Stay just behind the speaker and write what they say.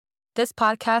This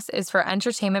podcast is for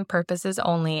entertainment purposes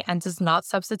only and does not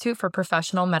substitute for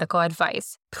professional medical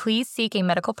advice. Please seek a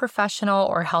medical professional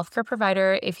or healthcare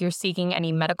provider if you're seeking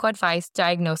any medical advice,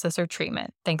 diagnosis, or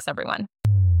treatment. Thanks, everyone.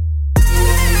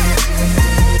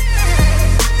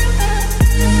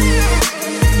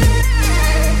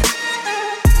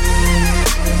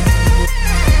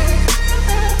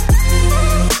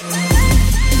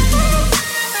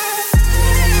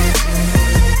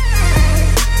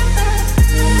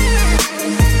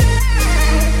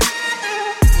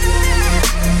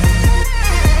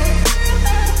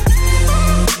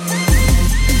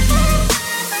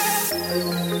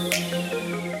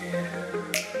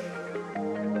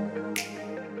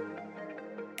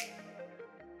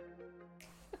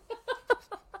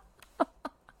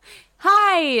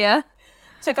 Hi!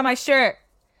 Check out my shirt.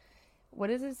 What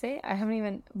does it say? I haven't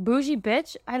even... Bougie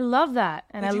bitch? I love that.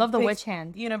 And Bougie I love the bitch witch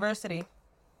hand. University.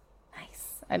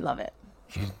 Nice. I love it.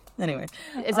 Anyway.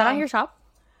 Is that on your shop?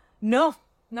 No,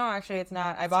 actually it's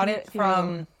not. I bought it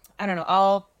from, I don't know,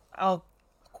 I'll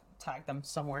tag them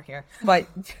somewhere here. But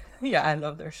yeah, I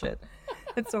love their shit.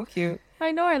 It's so cute.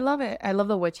 I know, I love it. I love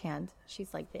the witch hand.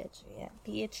 She's like, bitch. Yeah,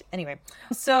 bitch. Anyway,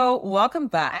 so welcome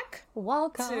back.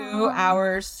 Welcome to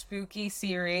our spooky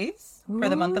series for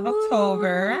the month of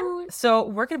October. So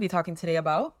we're going to be talking today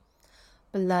about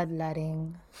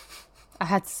bloodletting. I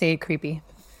had to say it creepy.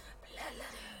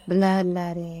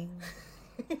 Bloodletting.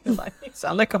 You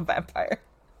sound like a vampire.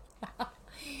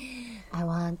 I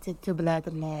wanted to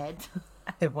bloodlet.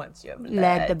 I want your blood.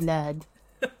 Let the blood.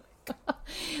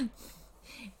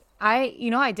 I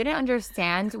didn't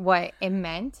understand what it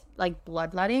meant, like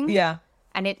bloodletting. Yeah.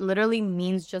 And it literally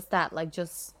means just that, like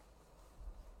just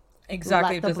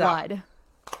exactly let the just blood.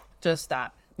 That. Just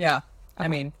that. Yeah. Okay. I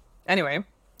mean,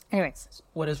 anyways,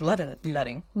 what is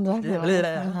bloodletting?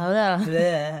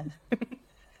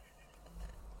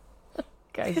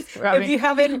 Guys,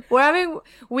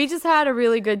 we just had a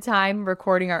really good time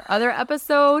recording our other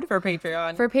episode for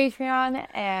Patreon,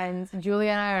 and Julia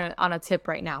and I are on a tip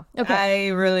right now. Okay,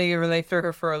 I really threw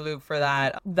her for a loop for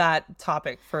that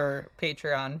topic for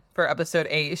Patreon for episode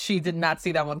 8. She did not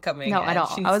see that one coming. No, at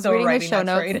all. I was reading the show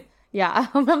notes. Train. Yeah,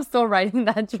 I'm still writing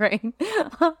that train.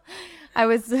 I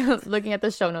was looking at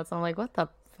the show notes and I'm like, what the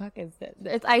fuck is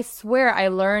this? I swear I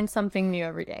learn something new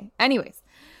every day. Anyways,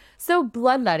 so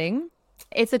bloodletting.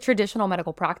 It's a traditional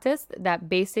medical practice that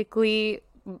basically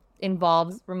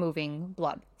involves removing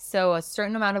blood. So a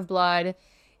certain amount of blood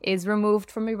is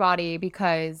removed from your body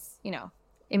because,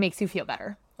 it makes you feel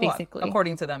better, basically. Well,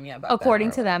 according to them, yeah.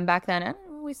 According to them back then, and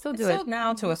we still do it. Still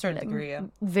now to a certain degree, yeah.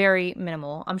 Very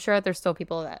minimal. I'm sure that there's still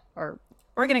people that are...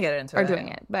 We're going to get into are doing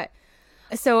it. But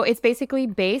so it's basically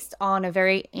based on a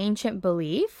very ancient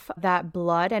belief that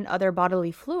blood and other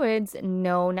bodily fluids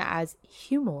known as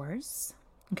humors,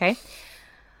 okay?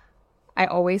 I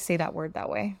always say that word that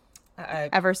way.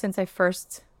 Ever since I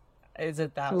first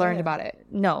learned about it.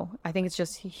 No, I think it's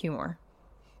just humor.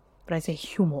 But I say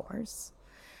humors.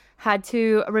 Had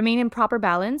to remain in proper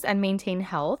balance and maintain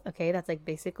health. Okay, that's like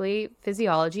basically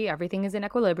physiology. Everything is in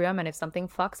equilibrium. And if something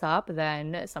fucks up,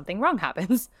 then something wrong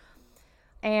happens.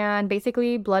 And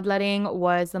basically, bloodletting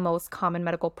was the most common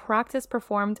medical practice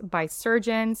performed by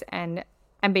surgeons and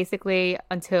basically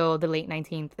until the late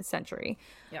 19th century.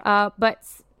 Yeah. But...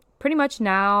 pretty much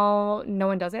now, no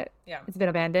one does it. Yeah. It's been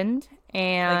abandoned.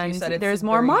 And like there's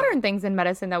more modern things in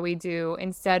medicine that we do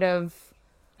instead of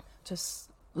just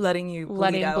letting you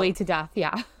bleed to death.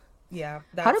 Yeah. Yeah.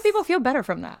 How do people feel better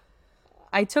from that?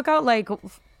 I took out like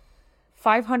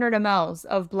 500 mLs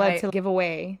of blood to give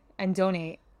away and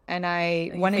donate. And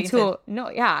I went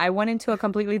into a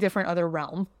completely different other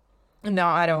realm. No,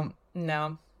 I don't.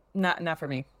 No, not for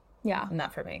me. Yeah.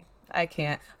 Not for me. I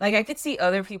can't. Like, I could see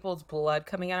other people's blood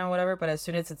coming out or whatever, but as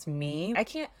soon as it's me, I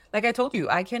can't. Like I told you,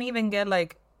 I can't even get,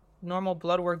 like, normal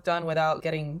blood work done without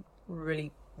getting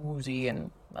really woozy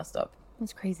and messed up.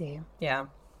 It's crazy. Yeah.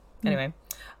 Anyway.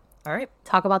 All right.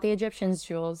 Talk about the Egyptians,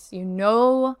 Jules.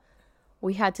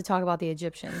 We had to talk about the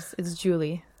Egyptians. It's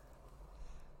Julie.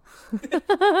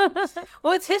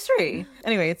 Well, it's history.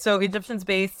 Anyway, so Egyptians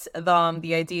based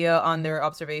the idea on their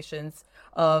observations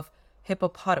of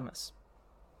hippopotamus.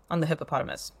 On the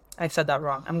hippopotamus. I said that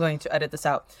wrong. I'm going to edit this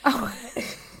out. Oh.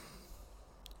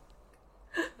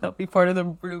 That'll be part of the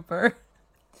blooper.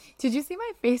 Did you see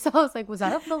my face? I was like, was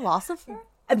that a philosopher?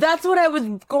 That's what I was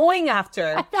going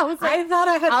after. I thought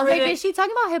I was like, is she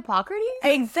talking about Hippocrates?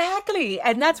 Exactly.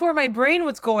 And that's where my brain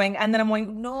was going. And then I'm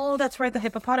going, no, that's right. The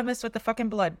hippopotamus with the fucking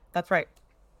blood. That's right.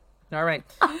 All right.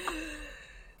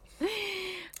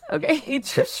 Okay.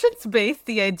 Egyptians based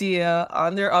the idea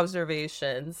on their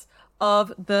observations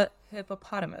of the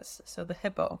hippopotamus. So the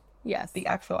hippo. Yes. The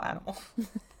actual animal.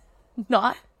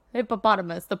 Not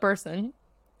hippopotamus, the person.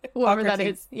 Whoever that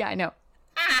is. Yeah, I know.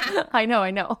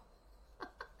 I know.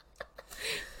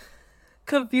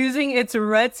 Confusing its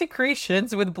red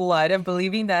secretions with blood and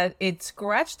believing that it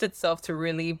scratched itself to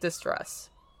relieve distress.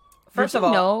 First of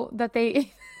all, know that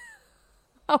they...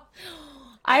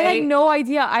 I had no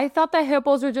idea. I thought that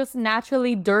hippos were just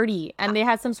naturally dirty and they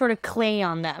had some sort of clay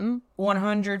on them.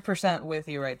 100% with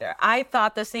you right there. I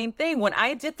thought the same thing. When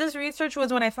I did this research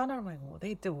was when I found out, I'm like, well,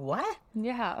 they do what?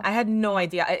 Yeah. I had no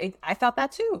idea. I thought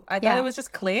that too. I thought it was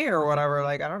just clay or whatever.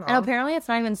 Like, I don't know. And apparently it's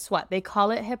not even sweat. They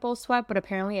call it hippo sweat, but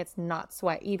apparently it's not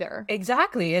sweat either.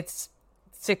 Exactly. It's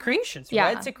secretions,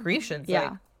 red secretions. Yeah.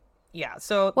 Like, yeah,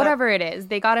 so... Whatever it is,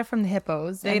 they got it from the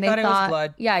hippos. They thought it was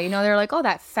blood. Yeah, they're like, oh,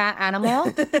 that fat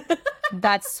animal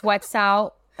that sweats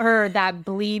out or that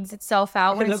bleeds itself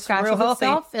out when it scratches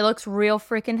itself. It looks real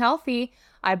freaking healthy.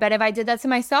 I bet if I did that to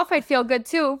myself, I'd feel good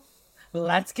too.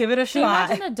 Let's give it a shot. Can you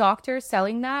imagine a doctor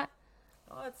selling that?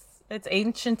 Oh, it's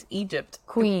ancient Egypt.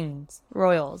 Queens,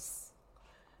 royals.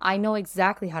 I know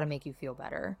exactly how to make you feel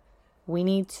better. We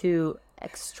need to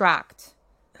extract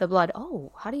the blood.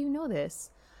 Oh, how do you know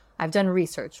this? I've done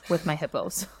research with my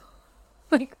hippos.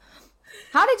 Like,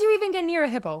 how did you even get near a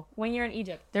hippo when you're in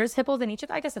Egypt? There's hippos in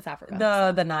Egypt? I guess it's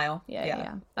Africa. The Nile.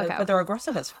 Yeah. Okay, but they're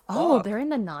aggressive as fuck. Oh, they're in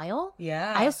the Nile?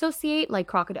 Yeah. I associate like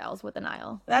crocodiles with the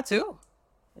Nile. That too.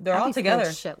 They're all together.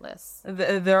 Shitless.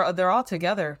 They're all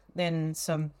together in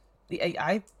some.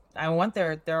 I went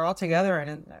there. They're all together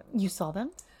and. You saw them?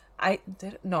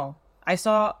 No. I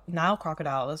saw Nile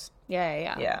crocodiles.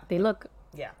 Yeah. They look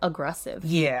aggressive.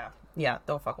 Yeah,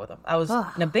 don't fuck with them. I was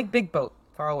in a big boat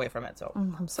far away from it, so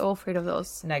I'm so afraid of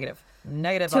those. Negative.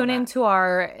 Tune into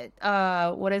our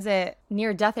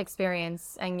near-death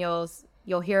experience, and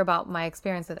you'll hear about my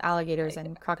experience with alligators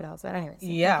and crocodiles. But anyways,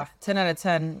 10 out of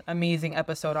 10, amazing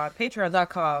episode on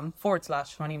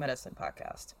patreon.com/Funny Medicine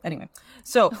Podcast. Anyway,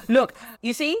 so look,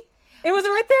 you see, it was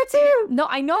right there too. No,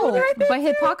 I know, but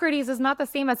Hippocrates is not the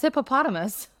same as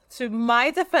hippopotamus. To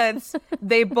my defense,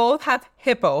 they both have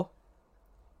hippo.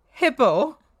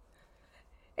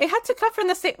 It had to come from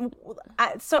the same.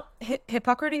 So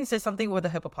Hippocrates is something with a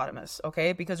hippopotamus,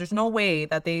 okay? Because there's no way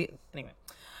that they. Anyway,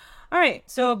 all right.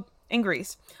 So in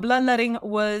Greece, bloodletting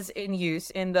was in use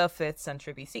in the 5th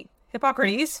century BC.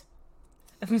 Hippocrates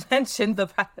mentioned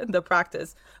the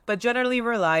practice, but generally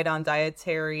relied on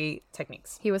dietary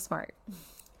techniques. He was smart.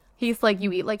 He's like,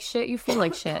 you eat like shit, you feel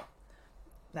like shit.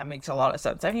 That makes a lot of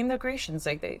sense. I mean, the Grecians,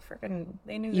 like, they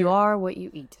knew. You are what you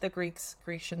eat. The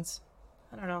Grecians.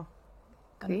 I don't know.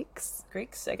 Greeks,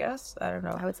 I guess. I don't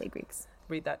know. I would say Greeks.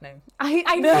 Read that name. I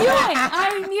knew it.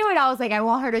 I knew it. I was like, I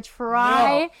want her to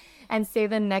try and say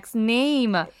the next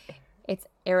name. It's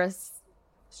Erastratus?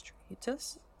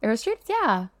 Erastratus,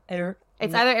 yeah.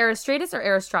 It's either Erastratus or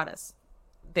Erastratus.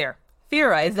 There.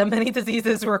 Theorized that many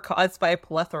diseases were caused by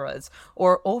plethoras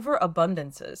or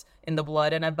overabundances in the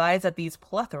blood, and advised that these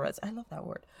plethoras, I love that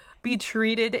word, be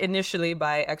treated initially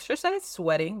by exercise,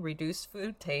 sweating, reduced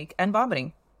food take, and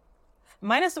vomiting.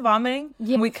 Minus the vomiting,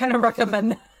 we kind of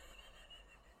recommend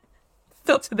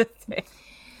still to this day.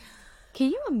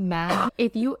 Can you imagine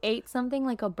if you ate something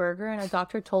like a burger and a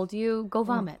doctor told you, go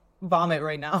vomit? Vomit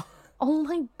right now. Oh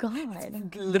my God.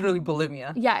 It's literally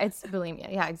bulimia. Yeah, it's bulimia.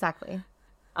 Yeah, exactly.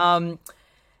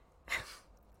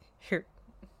 Here.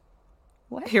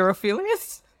 What?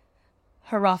 Herophilus?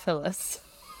 Herophilus.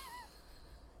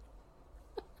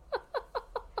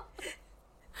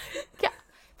 Yeah.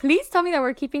 Please tell me that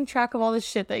we're keeping track of all the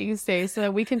shit that you say so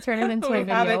that we can turn it into a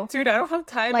video. Dude, I don't have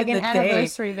time like in the day. Like an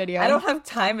anniversary video. I don't have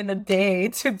time in the day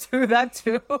to do that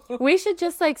too. We should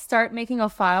just like start making a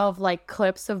file of like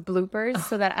clips of bloopers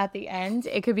so that at the end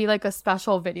it could be like a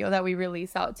special video that we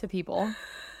release out to people.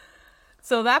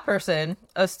 So that person,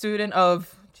 a student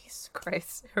of, Jesus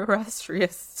Christ,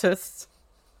 Erasistratus.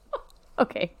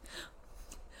 Okay.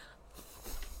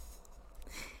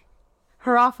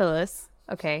 Herophilus,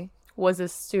 okay, was a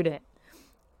student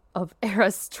of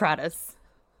Erasistratus.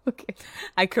 Okay.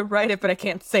 I could write it, but I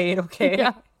can't say it, okay?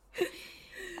 Yeah.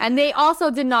 And they also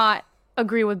did not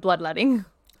agree with bloodletting.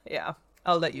 Yeah.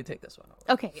 I'll let you take this one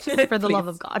over. Okay, yes, for the love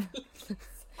of God.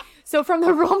 So from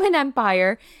the Roman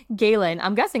Empire, Galen,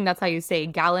 I'm guessing that's how you say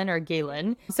Galen or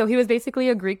Galen. So he was basically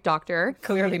a Greek doctor.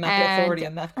 Clearly not the authority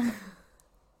on that.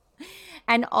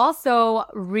 And also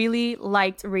really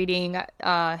liked reading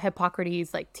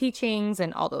Hippocrates' like teachings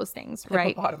and all those things,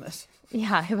 right? Hippopotamus.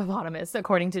 Yeah, hippopotamus,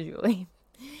 according to Julie.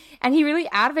 And he really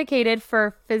advocated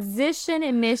for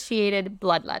physician-initiated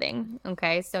bloodletting,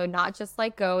 okay? So not just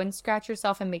like go and scratch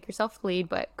yourself and make yourself bleed,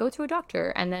 but go to a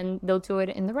doctor and then they'll do it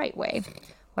in the right way.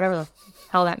 whatever the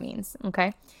hell that means.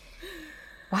 Okay.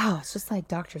 Wow, it's just like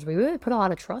doctors. We really put a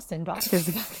lot of trust in doctors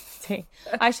back in the day.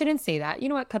 I shouldn't say that. You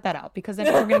know what? Cut that out, because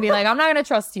then we're gonna be like, I'm not gonna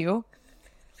trust you.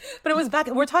 But it was back.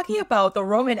 We're talking about the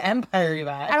Roman Empire,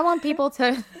 Yvette. I don't want people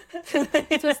to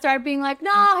start being like,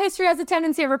 no, history has a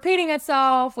tendency of repeating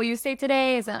itself. What you say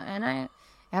today is, and I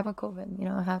have a COVID. You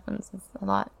know, it happens. It's a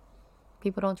lot.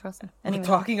 People don't trust them. Anyway. We're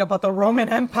talking about the Roman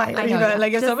Empire. I know, Yvette.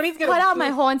 Like, if just somebody's gonna cut out my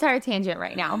whole entire tangent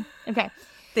right now. Okay.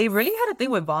 They really had a thing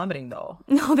with vomiting, though.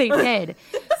 No, they did.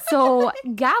 So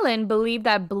Galen believed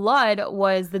that blood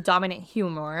was the dominant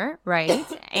humor, right?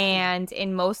 And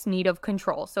in most need of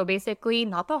control. So basically,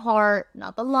 not the heart,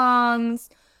 not the lungs,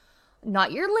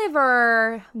 not your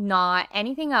liver, not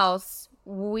anything else.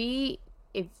 We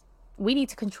need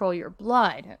to control your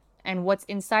blood and what's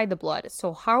inside the blood.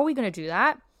 So how are we going to do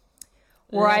that?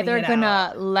 We're either going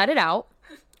to let it out,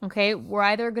 okay? We're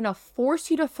either going to force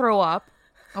you to throw up,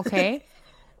 okay?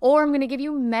 Or I'm going to give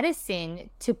you medicine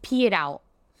to pee it out.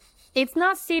 It's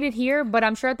not stated here, but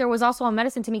I'm sure that there was also a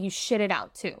medicine to make you shit it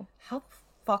out too. How the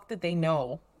fuck did they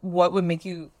know what would make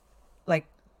you, like,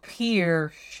 pee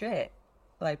your shit,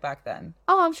 like, back then?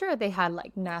 Oh, I'm sure they had,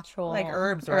 like, natural... Like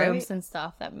herbs, right? Herbs and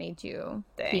stuff that made you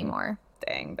pee more.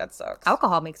 Dang, that sucks.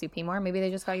 Alcohol makes you pee more. Maybe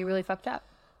they just got you really fucked up.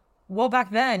 Well,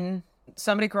 back then...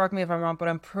 Somebody correct me if I'm wrong, but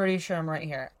I'm pretty sure I'm right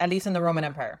here. At least in the Roman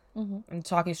Empire. Mm-hmm. I'm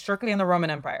talking strictly in the Roman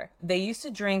Empire. They used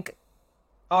to drink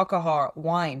alcohol,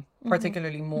 wine,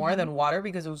 particularly more than water,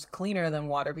 because it was cleaner than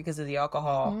water because of the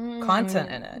alcohol content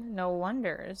in it. No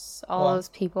wonders. All those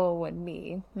people would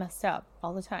be messed up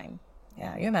all the time.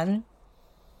 Yeah, you imagine?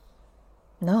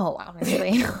 No,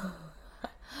 honestly.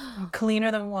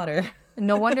 Cleaner than water.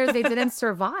 No wonder they didn't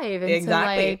survive until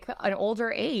like an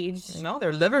older age. No,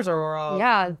 their livers are all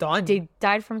done. They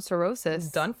died from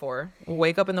cirrhosis. Done for.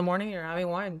 Wake up in the morning, you're having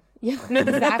wine. Yeah,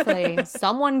 exactly.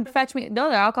 Someone fetch me. No,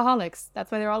 they're alcoholics.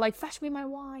 That's why they're all like, fetch me my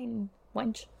wine,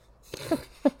 wench.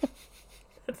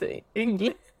 That's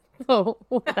English. Oh,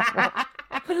 whatever.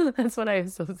 That's what I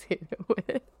associate it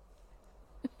with.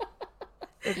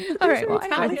 All right, well,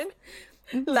 Italian.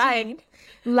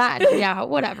 Latin, yeah,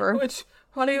 whatever. Which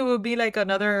probably would be like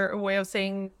another way of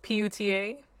saying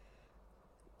PUTA.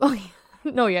 Oh, yeah.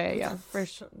 No, yeah. For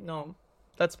sure. No,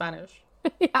 that's Spanish.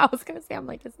 Yeah, I was going to say, I'm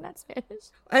like, isn't that Spanish?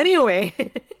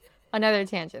 Anyway. Another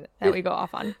tangent that we go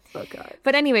off on. Oh, God.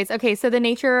 But anyways, okay, so the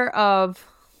nature of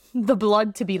the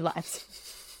blood to be let.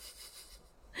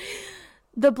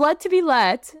 The blood to be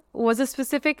let was a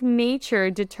specific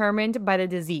nature determined by the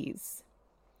disease.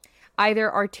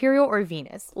 Either arterial or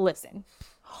venous. Listen,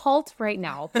 halt right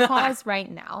now. Pause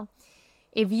right now.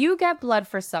 If you get blood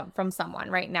from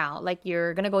someone right now, like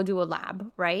you're going to go do a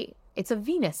lab, right? It's a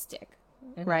venous stick,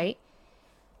 right?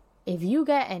 If you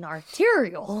get an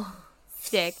arterial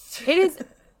stick, it is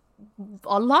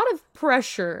a lot of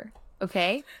pressure,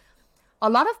 okay?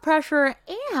 A lot of pressure,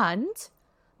 and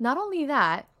not only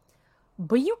that,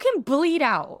 but you can bleed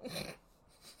out.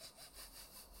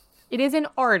 It is an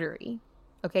artery,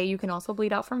 okay? You can also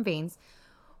bleed out from veins,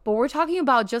 but we're talking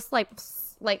about just like,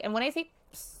 and when I say,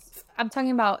 I'm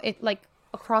talking about it like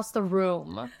across the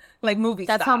room. Like movie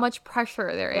That's style. how much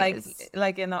pressure there is.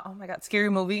 Like in the, oh my God,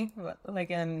 Scary Movie? Like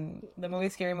in the movie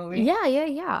Scary Movie? Yeah.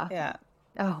 Yeah.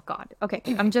 Oh God. Okay.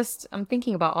 I'm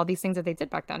thinking about all these things that they did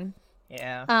back then.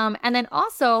 Yeah. And then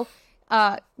also,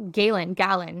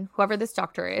 Galen, whoever this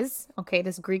doctor is, okay,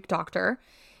 this Greek doctor,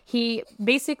 he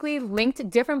basically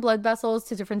linked different blood vessels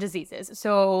to different diseases.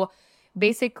 So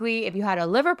basically, if you had a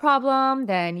liver problem,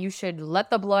 then you should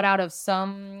let the blood out of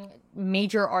some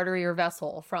major artery or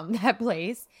vessel from that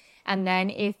place. And then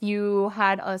if you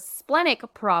had a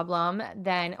splenic problem,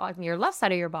 then on your left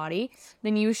side of your body,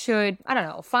 then you should, I don't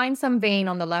know, find some vein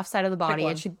on the left side of the body.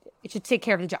 It should take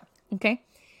care of the job. Okay.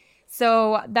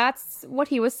 So that's what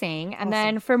he was saying. And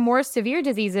then for more severe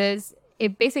diseases,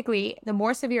 it basically, the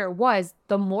more severe it was,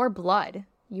 the more blood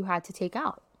you had to take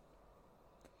out.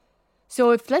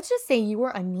 So if, let's just say you were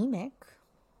anemic.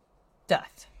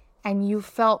 Death. And you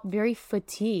felt very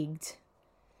fatigued.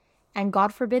 And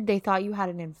God forbid they thought you had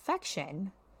an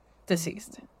infection.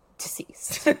 Deceased.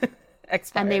 Expired.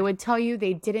 And they would tell you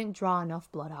they didn't draw enough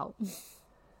blood out.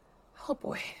 Oh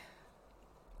boy.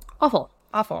 Awful.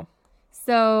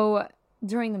 So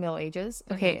during the Middle Ages,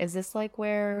 okay, is this like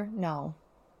where, no.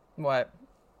 What?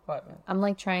 I'm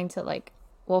like trying to like,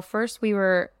 well, first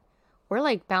we're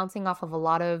like bouncing off of a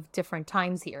lot of different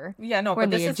times here. Yeah, no, we're in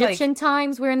the Egyptian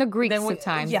times, we're in the Greek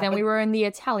times, then we were in the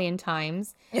Italian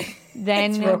times,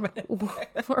 then the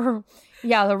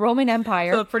Roman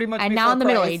Empire, so pretty much, and now in the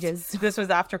Middle Ages. This was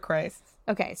after Christ.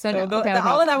 Okay, so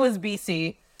all of that was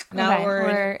BC. Now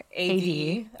we're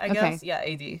AD, I guess. Yeah,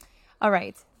 AD. All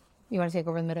right. You want to take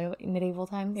over the medieval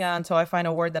times? Yeah, until I find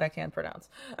a word that I can't pronounce.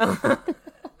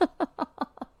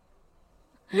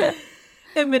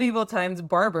 In medieval times,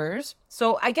 barbers.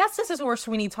 So I guess this is where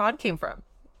Sweeney Todd came from.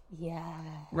 Yeah.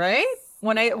 Right?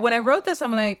 When I wrote this,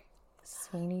 I'm like,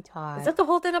 Sweeney Todd. is that the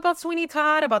whole thing about Sweeney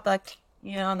Todd? About the,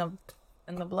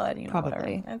 and the blood, Probably.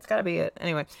 whatever. That's gotta be it.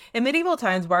 Anyway, in medieval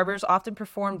times, barbers often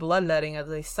performed bloodletting as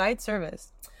a side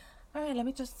service. All right, let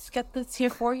me just get this here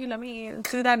for you. Let me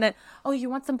do that. And then, oh, you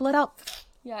want some blood out?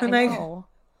 Yeah, And I know.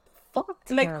 Fuck.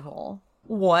 Terrible.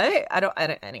 What? I don't,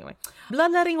 anyway.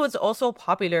 Bloodletting was also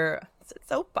popular. It's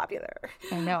so popular.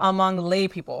 I know. Among lay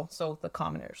people. So the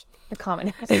commoners. The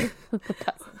commoners. The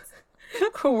peasants.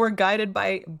 Who were guided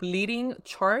by bleeding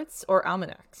charts or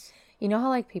almanacs. You know how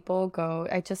like people go,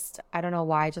 I don't know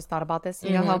why I just thought about this. You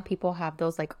know how people have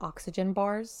those like oxygen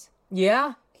bars?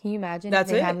 Yeah. Can you imagine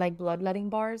That's if they it. had like bloodletting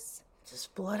bars?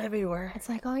 Just blood everywhere. It's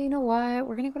like, oh, you know what?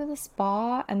 We're going to go to the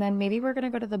spa and then maybe we're going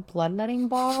to go to the bloodletting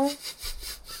bar.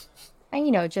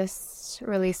 And, just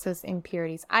release those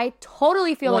impurities. I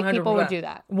totally feel like people would do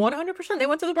that. 100%. They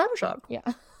went to the barbershop. Yeah.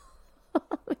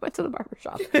 They went to the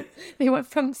barbershop. They went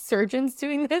from surgeons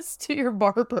doing this to your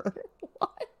barber.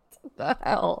 What the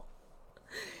hell?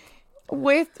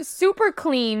 With super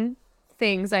clean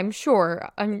things, I'm sure.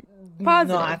 I'm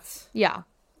positive. Not. Yeah.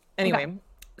 Anyway,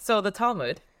 so the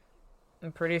Talmud,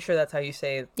 I'm pretty sure that's how you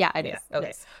say it. Yeah, it is. Okay.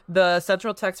 It is. The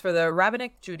central text for the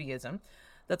Rabbinic Judaism,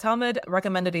 the Talmud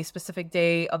recommended a specific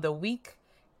day of the week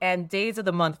and days of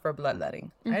the month for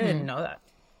bloodletting. I didn't know that.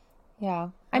 Yeah.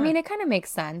 I mean, it kind of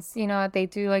makes sense. They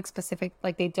do like specific,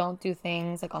 like they don't do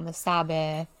things like on the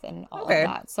Sabbath and all of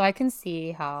that. So I can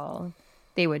see how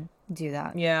they would do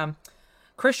that. Yeah.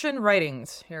 Christian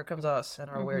writings. Here comes us and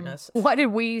our weirdness. What did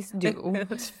we do?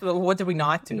 What did we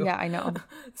not do? Yeah, I know.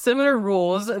 Similar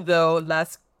rules, though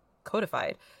less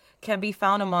codified, can be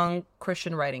found among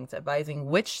Christian writings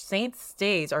advising which saints'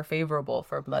 days are favorable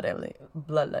for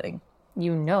bloodletting.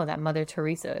 You know that Mother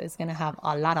Teresa is going to have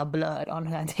a lot of blood on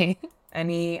that day.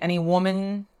 Any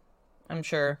woman, I'm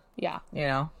sure. Yeah.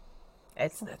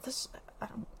 It's I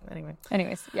don't, anyway.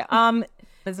 Anyways, yeah.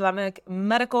 Islamic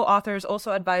medical authors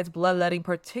also advise bloodletting,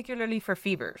 particularly for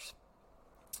fevers.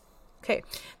 Okay,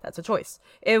 that's a choice.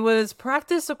 It was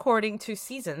practiced according to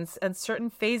seasons and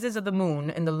certain phases of the moon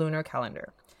in the lunar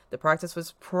calendar. The practice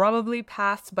was probably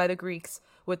passed by the Greeks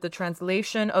with the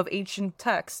translation of ancient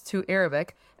texts to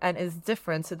Arabic and is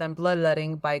different than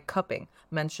bloodletting by cupping,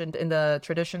 mentioned in the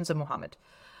traditions of Muhammad.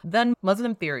 Then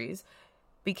Muslim theories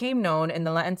became known in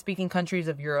the Latin-speaking countries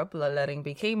of Europe. Bloodletting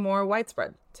became more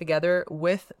widespread. Together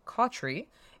with cautery,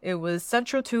 it was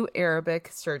central to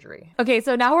Arabic surgery. Okay,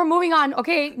 so now we're moving on.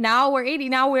 Okay, now we're 80.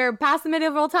 Now we're past the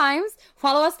medieval times.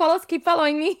 Follow us. Keep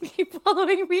following me. Keep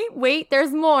following me. Wait,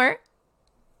 there's more.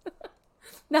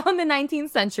 Now in the 19th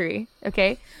century,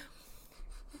 okay?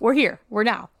 We're here. We're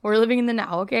living in the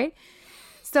now, okay?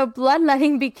 So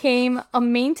bloodletting became a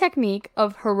main technique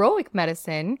of heroic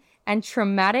medicine and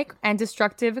traumatic and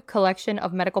destructive collection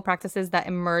of medical practices that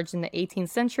emerged in the 18th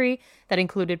century that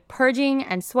included purging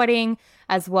and sweating,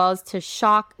 as well as to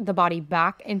shock the body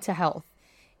back into health.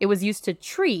 It was used to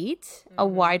treat a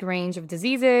wide range of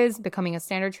diseases, becoming a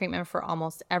standard treatment for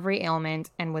almost every ailment,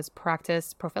 and was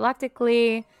practiced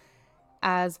prophylactically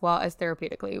as well as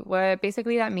therapeutically. What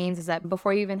basically that means is that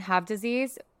before you even have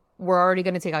disease, we're already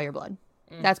going to take out your blood.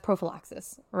 That's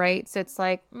prophylaxis, right? So it's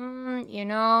like,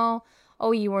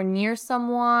 oh, you were near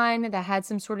someone that had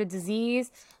some sort of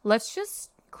disease. Let's just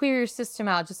clear your system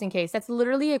out just in case. That's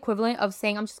literally equivalent of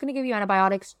saying, I'm just going to give you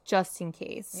antibiotics just in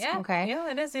case. Yeah. Okay. Yeah,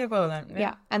 it is the equivalent.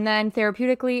 Yeah. And then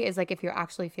therapeutically is like if you're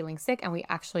actually feeling sick and we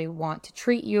actually want to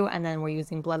treat you, and then we're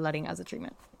using bloodletting as a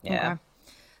treatment. Yeah. Okay.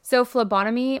 So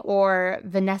phlebotomy or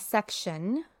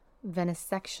venesection.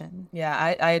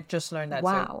 Yeah, I just learned that.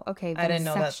 Wow. Too. Okay. I didn't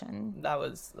know venesection. that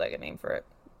was like a name for it.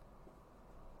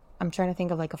 I'm trying to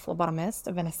think of like a phlebotomist,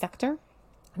 a venesector.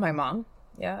 My mom.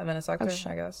 Yeah, a venesector,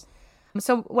 sure. I guess.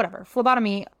 So whatever.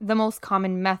 Phlebotomy, the most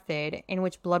common method in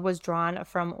which blood was drawn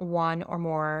from one or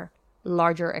more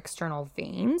larger external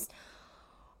veins.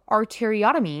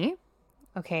 Arteriotomy,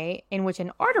 okay, in which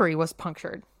an artery was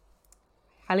punctured.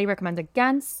 Highly recommend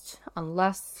against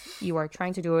unless you are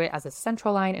trying to do it as a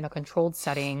central line in a controlled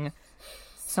setting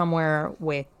somewhere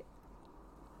with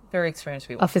Very experienced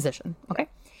people. a physician. Okay.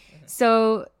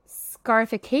 So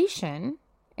scarification,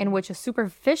 in which a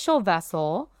superficial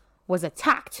vessel was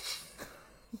attacked.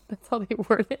 That's how they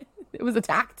word it. It was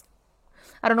attacked.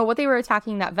 I don't know what they were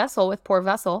attacking that vessel with, poor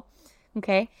vessel.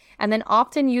 Okay. And then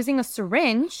often using a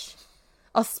syringe,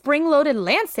 a spring-loaded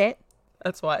lancet,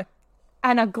 That's why.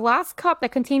 and a glass cup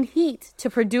that contained heat to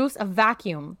produce a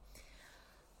vacuum.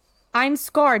 I'm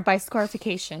scarred by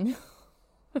scarification.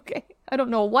 Okay. I don't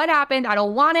know what happened. I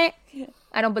don't want it.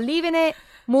 I don't believe in it.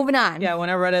 Moving on. Yeah, when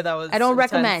I read it, that was I don't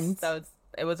intense. recommend.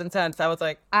 It was intense. I was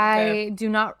like, okay.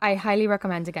 I highly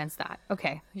recommend against that.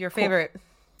 Okay. Your favorite.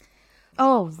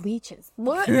 Oh, leeches.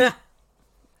 What?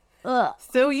 Ugh.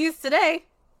 Still used today.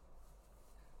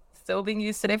 Still being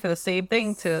used today for the same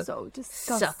thing to so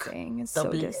disgusting. It's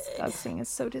so disgusting. It's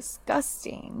so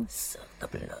disgusting. suck the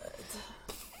blood.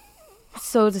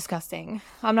 So disgusting.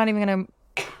 I'm not even gonna.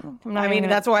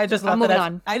 That's why I just left it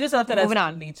as, I just left it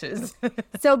as leeches.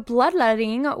 So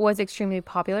bloodletting was extremely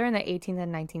popular in the 18th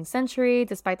and 19th century,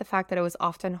 despite the fact that it was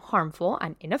often harmful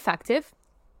and ineffective.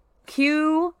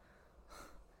 Cue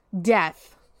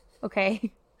death.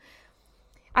 Okay.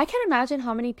 I can't imagine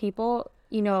how many people,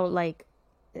 like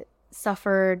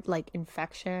suffered like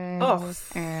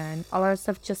infections and all that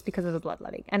stuff just because of the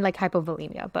bloodletting and like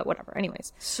hypovolemia, but whatever.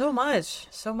 Anyways. So much.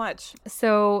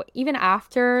 So even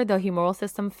after the humoral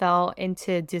system fell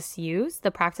into disuse,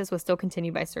 the practice was still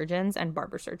continued by surgeons and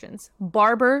barber surgeons.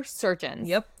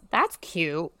 Yep. That's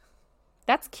cute.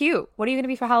 What are you going to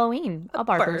be for Halloween? A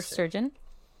barber surgeon.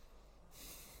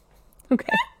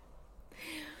 Okay.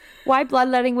 Why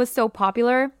bloodletting was so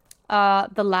popular?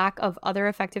 The lack of other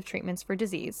effective treatments for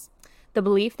disease. The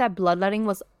belief that bloodletting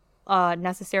was a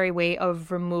necessary way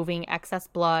of removing excess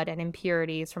blood and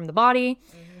impurities from the body.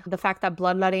 Mm-hmm. The fact that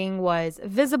bloodletting was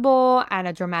visible and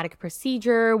a dramatic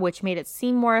procedure, which made it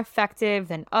seem more effective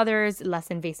than others,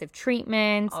 less invasive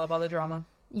treatments. All about the drama.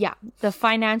 Yeah. The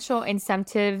financial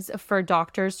incentives for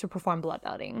doctors to perform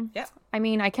bloodletting. Yeah. I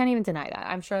mean, I can't even deny that.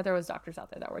 I'm sure there was doctors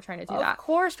out there that were trying to do that. Of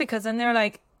course, because then they're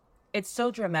like, it's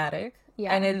so dramatic.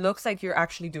 Yeah. And it looks like you're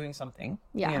actually doing something.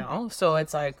 Yeah. So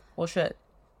it's like, well, shit.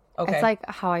 Okay. It's like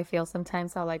how I feel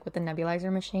sometimes, how like with the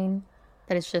nebulizer machine,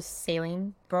 that it's just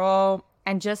saline. Bro.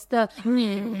 And just the,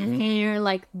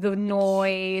 like the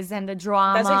noise and the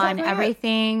drama and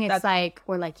everything. It's like,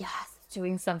 we're like, yes, it's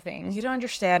doing something. You don't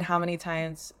understand how many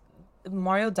times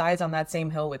Mario dies on that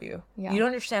same hill with you. Yeah. You don't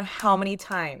understand how many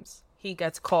times he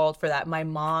gets called for that. My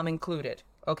mom included.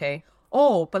 Okay.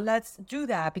 Oh, but let's do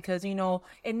that because, El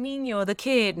Nino, the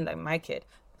kid, like my kid,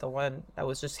 the one that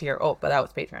was just here. Oh, but that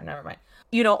was Patreon. Never mind.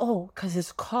 Because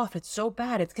his cough, it's so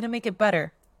bad. It's going to make it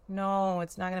better. No,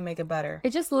 it's not going to make it better.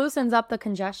 It just loosens up the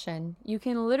congestion. You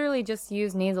can literally just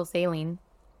use nasal saline.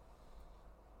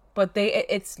 But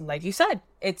it's like you said,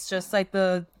 it's just like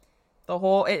the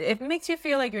whole, it makes you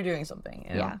feel like you're doing something.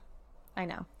 Yeah, I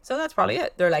know. So that's probably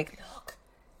it. They're like, look,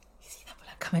 you see that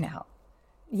blood coming out.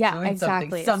 Yeah, doing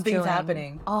exactly. Something's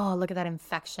happening. Oh, look at that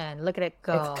infection. Look at it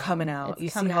go. It's coming out. You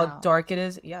see how dark it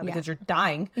is? Yeah, because you're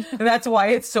dying. That's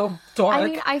why it's so dark. I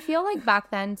mean, I feel like back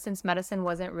then, since medicine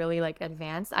wasn't really like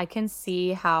advanced, I can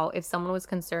see how if someone was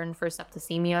concerned for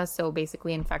septicemia, so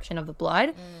basically infection of the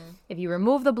blood, if you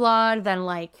remove the blood, then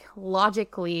like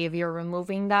logically, if you're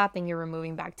removing that, then you're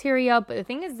removing bacteria. But the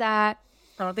thing is that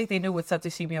I don't think they knew what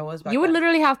septicemia was back then. You would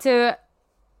literally have to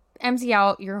empty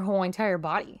out your whole entire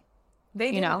body.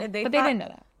 They didn't know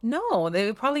that. No,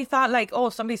 they probably thought like, oh,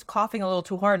 somebody's coughing a little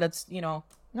too hard. That's, No,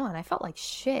 and I felt like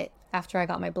shit after I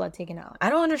got my blood taken out. I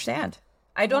don't understand.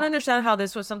 I don't understand how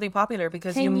this was something popular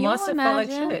because you must have felt like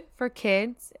shit. For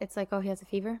kids, it's like, oh, he has a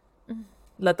fever.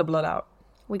 Let the blood out.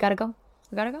 We gotta go.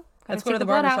 Let's go to the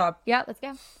barber shop. Yeah, let's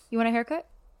go. You want a haircut?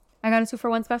 I got a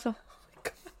 2-for-1 special.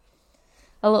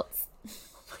 A little,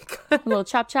 a little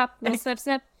chop, a little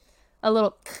snip, a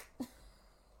little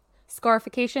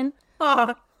scarification.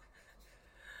 Oh,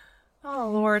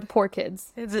 Lord. Poor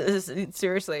kids. It's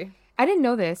seriously. I didn't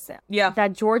know this. Yeah.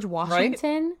 That George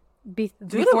Washington,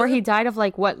 before he died of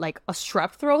like what? Like a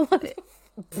strep throat?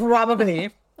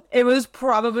 Probably. It was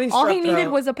probably all he needed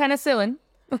was a penicillin.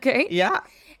 Okay. Yeah.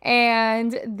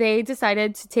 And they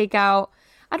decided to take out,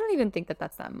 I don't even think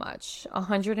that's that much.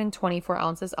 124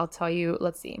 ounces. I'll tell you.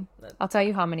 Let's see. I'll tell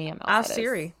you how many ml. Ask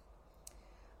Siri.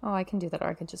 Oh, I can do that, or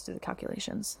I could just do the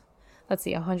calculations. Let's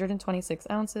see, 126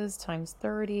 ounces times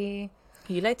 30.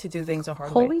 You like to do things a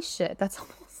hard way. Holy shit, that's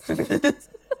almost...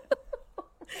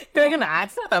 You're gonna add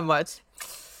that much.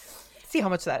 See how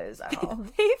much that is.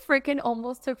 They freaking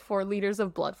almost took 4 liters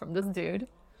of blood from this dude.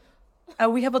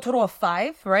 We have a total of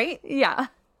 5, right? Yeah.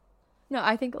 No,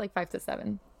 I think like 5 to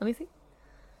 7. Let me see.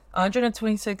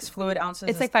 126 fluid ounces.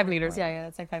 It's like 5 liters. Yeah,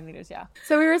 it's like 5 liters, yeah.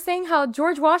 So we were saying how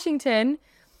George Washington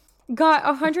got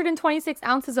 126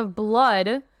 ounces of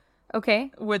blood...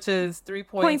 Okay. Which is 3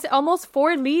 points. Almost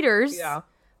 4 liters. Yeah.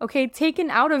 Okay,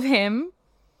 taken out of him.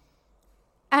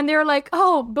 And they're like,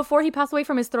 oh, before he passed away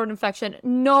from his throat infection.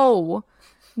 No,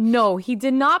 he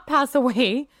did not pass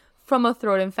away from a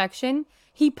throat infection.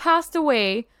 He passed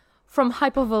away from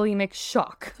hypovolemic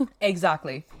shock.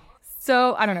 Exactly.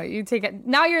 So, I don't know. You take it.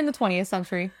 Now you're in the 20th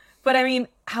century. But I mean,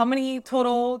 how many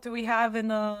total do we have in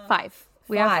the... 5.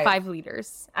 We have 5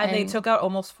 leaders. And they took out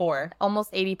almost 4.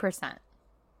 Almost 80%.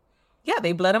 Yeah,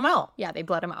 they bled him out. Yeah, they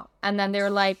bled him out. And then they were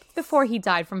like, before he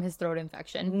died from his throat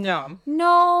infection.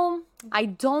 No, I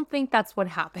don't think that's what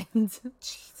happened.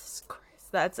 Jesus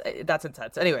Christ. That's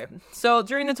intense. Anyway, so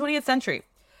during the 20th century,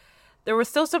 there were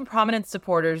still some prominent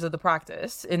supporters of the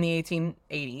practice in the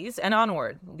 1880s and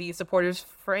onward. These supporters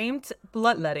framed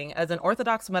bloodletting as an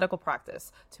orthodox medical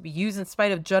practice to be used in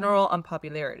spite of general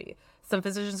unpopularity. Some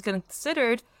physicians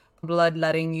considered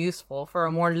bloodletting useful for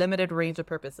a more limited range of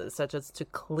purposes, such as to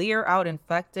clear out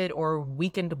infected or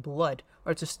weakened blood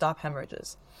or to stop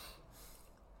hemorrhages.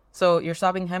 So you're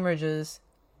stopping hemorrhages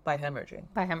by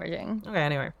hemorrhaging. Okay,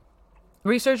 anyway.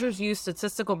 Researchers used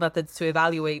statistical methods to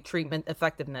evaluate treatment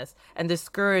effectiveness and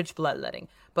discourage bloodletting,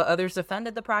 but others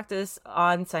defended the practice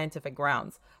on scientific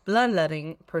grounds.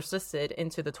 Bloodletting persisted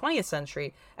into the 20th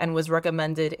century and was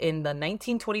recommended in the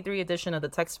 1923 edition of the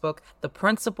textbook, The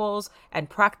Principles and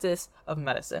Practice of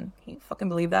Medicine. Can you fucking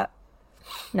believe that?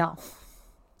 No.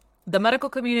 The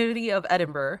medical community of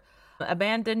Edinburgh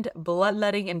abandoned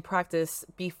bloodletting in practice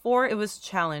before it was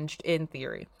challenged in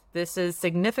theory. This is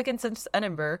significant since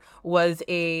Edinburgh was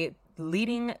a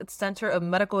leading center of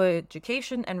medical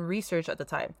education and research at the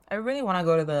time. I really want to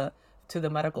go to the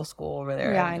medical school over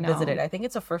there and visit it. I think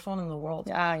it's the first one in the world.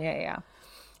 Yeah.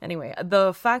 Anyway,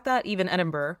 the fact that even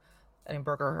Edinburgh,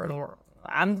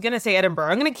 I'm going to say Edinburgh.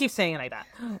 I'm going to keep saying it like that.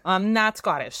 I'm not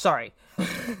Scottish. Sorry.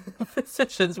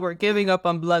 Physicians were giving up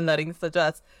on bloodletting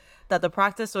suggests that the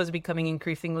practice was becoming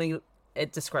increasingly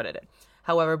discredited.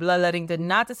 However, bloodletting did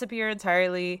not disappear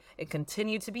entirely. It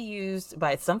continued to be used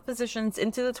by some physicians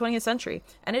into the 20th century,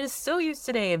 and it is still used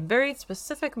today in very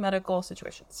specific medical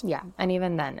situations. Yeah, and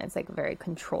even then, it's like very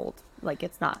controlled. Like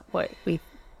it's not what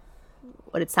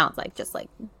it sounds like. Just like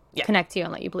connect you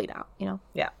and let you bleed out. You know?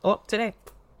 Yeah. Oh, today.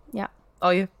 Yeah.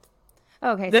 Oh, you.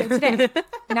 Okay, so today.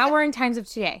 Now we're in times of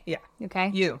today. Yeah.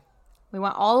 Okay. You. We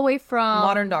went all the way from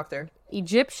modern doctor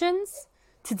Egyptians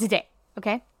to today.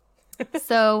 Okay.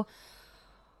 So.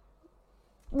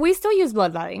 We still use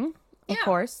bloodletting, of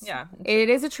course. Yeah. It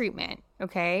is a treatment,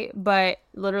 okay? But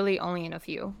literally only in a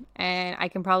few. And I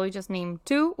can probably just name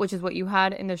 2, which is what you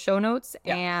had in the show notes.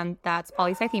 Yeah. And that's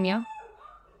polycythemia.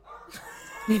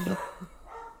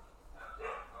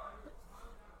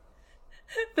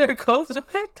 There goes the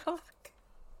TikTok.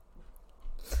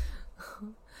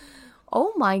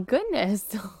 Oh my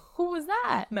goodness. Who was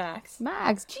that? Max.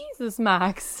 Jesus,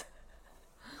 Max.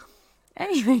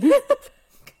 Anyway.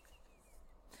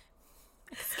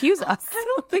 Excuse us. I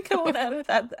don't think I want to edit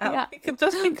that out. Yeah.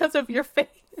 Just because of your face.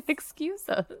 Excuse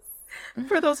us.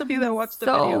 For those of you that watched the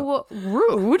video. So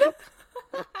rude.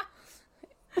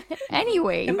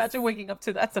 Anyway. Imagine waking up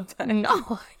to that sometime.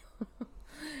 No.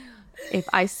 If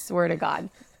I swear to God,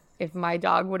 if my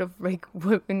dog would have like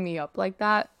woken me up like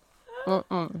that,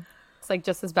 it's like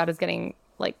just as bad as getting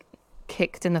like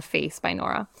kicked in the face by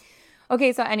Nora.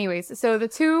 Okay, so anyways, so the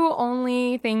 2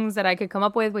 only things that I could come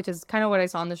up with, which is kind of what I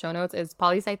saw in the show notes, is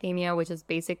polycythemia, which is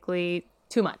basically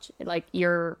too much. Like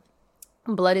your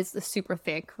blood is super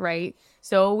thick, right?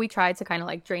 So we tried to kind of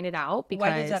like drain it out because...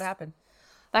 Why does that happen?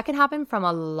 That can happen from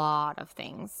a lot of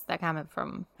things. That can happen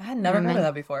from... I had never heard of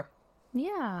that before.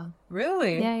 Yeah.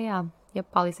 Really? Yeah.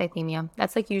 Yep, polycythemia.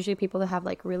 That's like usually people that have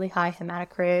like really high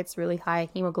hematocrits, really high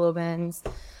hemoglobins.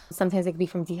 Sometimes it could be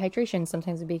from dehydration.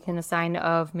 Sometimes it can be a sign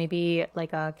of maybe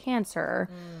like a cancer.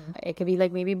 It could be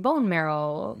like maybe bone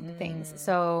marrow things.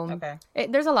 So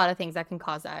there's a lot of things that can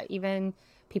cause that. Even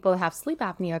people that have sleep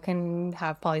apnea can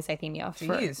have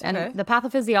polycythemia. And the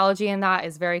pathophysiology in that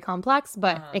is very complex,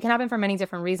 but it can happen for many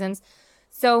different reasons.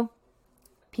 So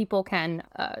people can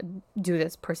do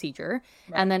this procedure.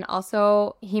 Right. And then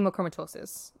also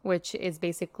hemochromatosis, which is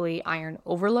basically iron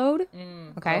overload.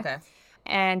 Okay.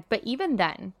 But even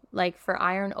then, like for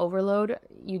iron overload,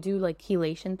 you do like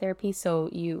chelation therapy. So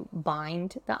you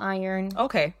bind the iron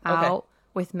out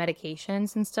with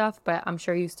medications and stuff. But I'm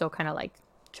sure you still kind of like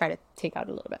try to take out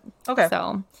a little bit. Okay.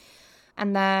 So,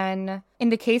 and then in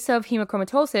the case of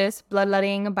hemochromatosis,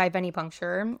 bloodletting by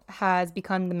venipuncture has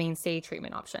become the mainstay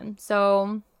treatment option.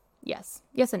 So yes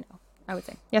and no, I would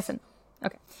say. Yes and no.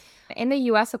 Okay. In the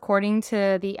U.S., according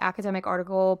to the academic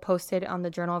article posted on the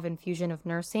Journal of Infusion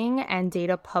Nursing and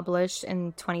data published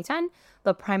in 2010,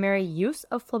 the primary use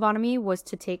of phlebotomy was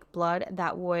to take blood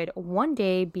that would one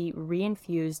day be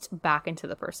reinfused back into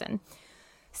the person.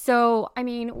 So, I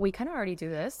mean, we kind of already do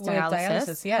this.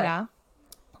 Dialysis. Yeah.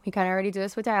 we kind of already do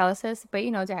this with dialysis, but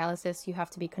dialysis, you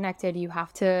have to be connected. You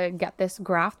have to get this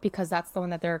graft because that's the one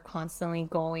that they're constantly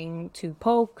going to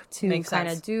poke to kind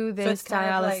of do this it's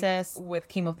kind dialysis. of like with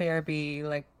chemotherapy,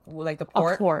 like the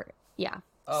port. A port, yeah.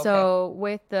 Okay. So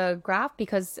with the graft,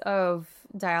 because of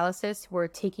dialysis, we're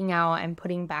taking out and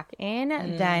putting back in,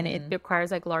 then it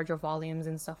requires like larger volumes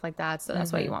and stuff like that. So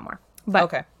that's why you want more.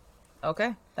 But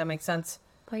Okay, that makes sense.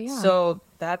 But yeah. So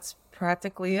that's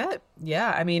practically it.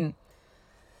 Yeah, I mean,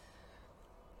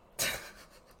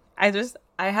 I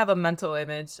have a mental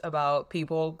image about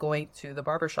people going to the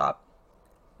barbershop.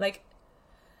 Like,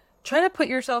 try to put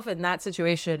yourself in that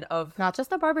situation of... Not just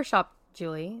the barbershop,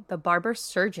 Julie. The barber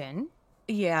surgeon.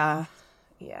 Yeah.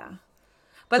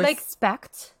 But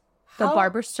respect the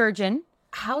barber surgeon.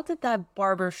 How did that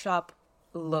barbershop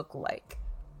look like?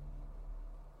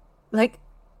 Like,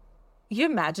 you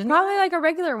imagine? Probably like a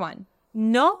regular one.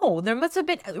 No, there must have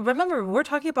been. Remember, we're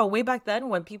talking about way back then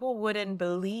when people wouldn't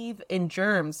believe in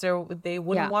germs, so they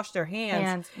wouldn't wash their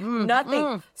hands.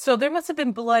 Nothing. So there must have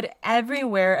been blood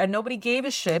everywhere, and nobody gave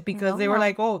a shit because they were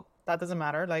like, "Oh, that doesn't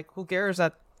matter. Like, who cares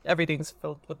that everything's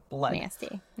filled with blood?"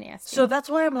 Nasty. So that's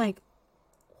why I'm like,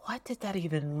 what did that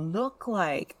even look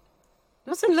like? It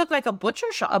must have looked like a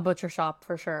butcher shop. A butcher shop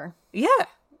for sure. Yeah.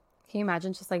 Can you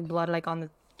imagine just like blood like on the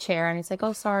chair, and it's like,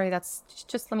 oh, sorry, that's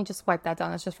just, let me just wipe that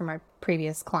down. That's just from our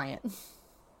previous client.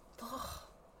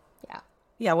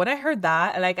 Yeah, when I heard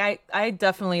that, like, I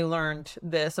definitely learned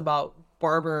this about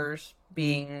barbers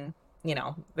being,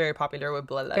 very popular with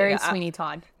bloodletting. Very Sweeney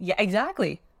Todd. Yeah,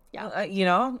 exactly. Yeah.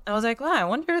 I was like, well, I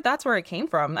wonder if that's where it came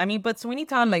from. I mean, but Sweeney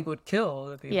Todd, like, would kill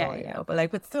the people, you know?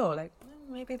 But still, like,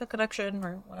 maybe the connection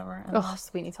or whatever. Oh,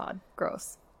 Sweeney Todd.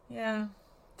 Gross. Yeah.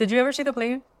 Did you ever see the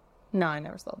play? No, I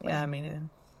never saw the play. Yeah, I mean,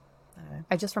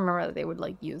 I just remember that they would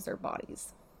like use their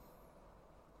bodies.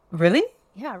 Really?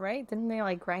 Yeah, right? Didn't they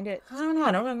like grind it? I don't know.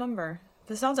 I don't remember.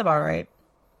 This sounds about right.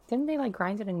 Didn't they like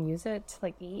grind it and use it to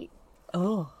like eat?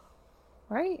 Oh.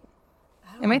 Right?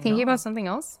 Am I thinking about something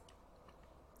else?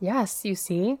 Yes, you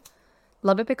see.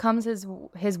 Lubbock becomes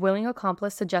his willing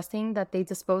accomplice, suggesting that they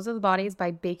dispose of the bodies by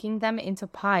baking them into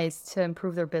pies to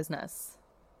improve their business.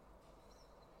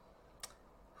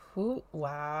 Ooh,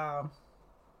 wow.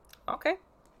 Okay.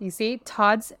 You see,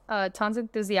 Todd's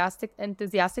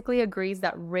enthusiastically agrees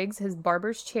that rigs his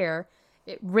chair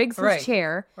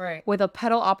with a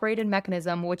pedal-operated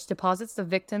mechanism which deposits the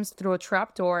victims through a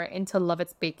trapdoor into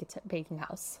Lovett's baking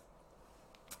house.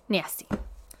 Nasty.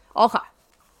 Okay.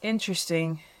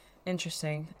 Interesting.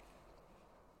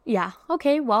 Yeah.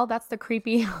 Okay. Well, that's the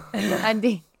creepy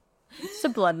ending. It's a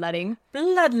bloodletting.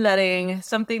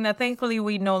 Something that thankfully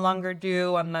we no longer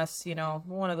do unless,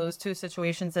 one of those two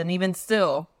situations. And even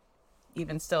still,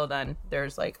 then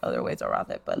there's like other ways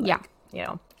around it. But like,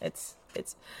 it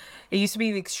used to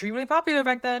be extremely popular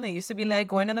back then. It used to be like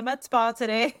going to the med spa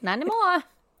today. Not anymore.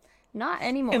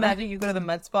 Imagine you go to the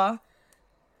med spa.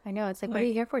 I know. It's like, what are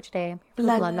you here for today?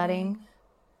 Bloodletting.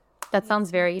 That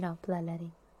sounds very,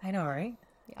 bloodletting. I know, right?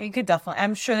 Yeah. You could definitely,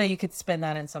 I'm sure that you could spin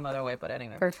that in some other way, but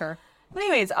anyway. For sure.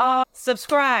 Anyways,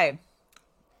 subscribe.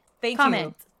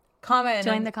 Comment.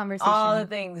 Join the conversation. All the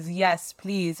things. Yes,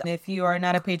 please. And if you are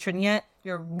not a patron yet,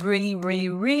 you're really, really,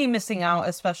 really missing out,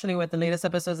 especially with the latest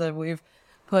episodes that we've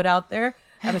put out there.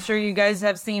 I'm sure you guys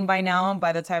have seen by now,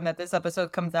 by the time that this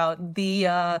episode comes out, the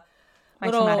my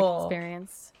traumatic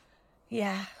experience.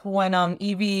 Yeah. When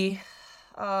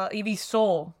Evie's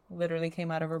soul literally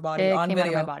came out of her body on video.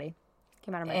 Came out of my body.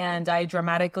 And I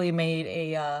dramatically made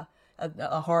a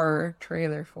horror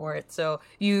trailer for it. So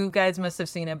you guys must have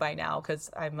seen it by now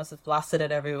because I must have blasted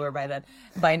it everywhere by then.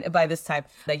 By this time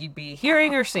that you'd be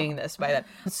hearing or seeing this by then.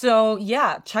 So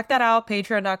yeah, check that out.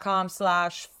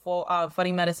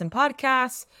 Patreon.com/Funny Medicine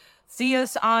Podcast. See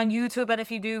us on YouTube, and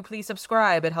if you do, please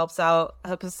subscribe. It helps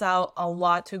us out a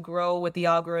lot to grow with the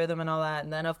algorithm and all that.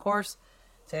 And then of course,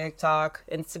 TikTok,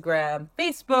 Instagram,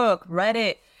 Facebook,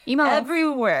 Reddit. Email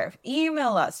everywhere.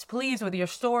 Email us, please, with your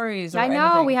stories. I know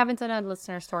anything. We haven't done a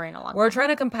listener story in a long time. We're trying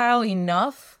to compile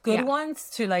enough good ones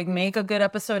to like make a good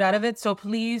episode out of it. So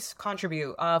please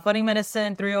contribute.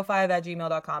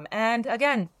 funnymedicine305@gmail.com. And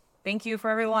again, thank you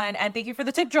for everyone, and thank you for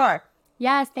the tip jar.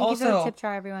 Yes, thank you for the tip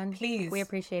jar, everyone. Please, we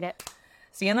appreciate it.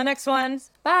 See you in the next one.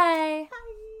 Bye.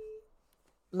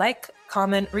 Like,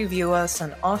 comment, review us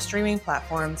on all streaming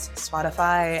platforms: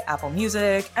 Spotify, Apple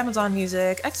Music, Amazon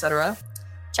Music, etc.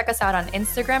 Check us out on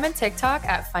Instagram and TikTok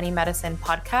at Funny Medicine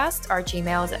Podcast. Our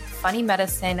Gmail is at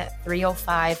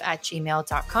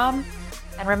funnymedicine305@gmail.com.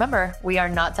 And remember, we are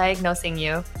not diagnosing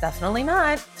you. Definitely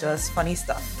not. Just funny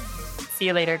stuff. See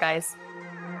you later, guys.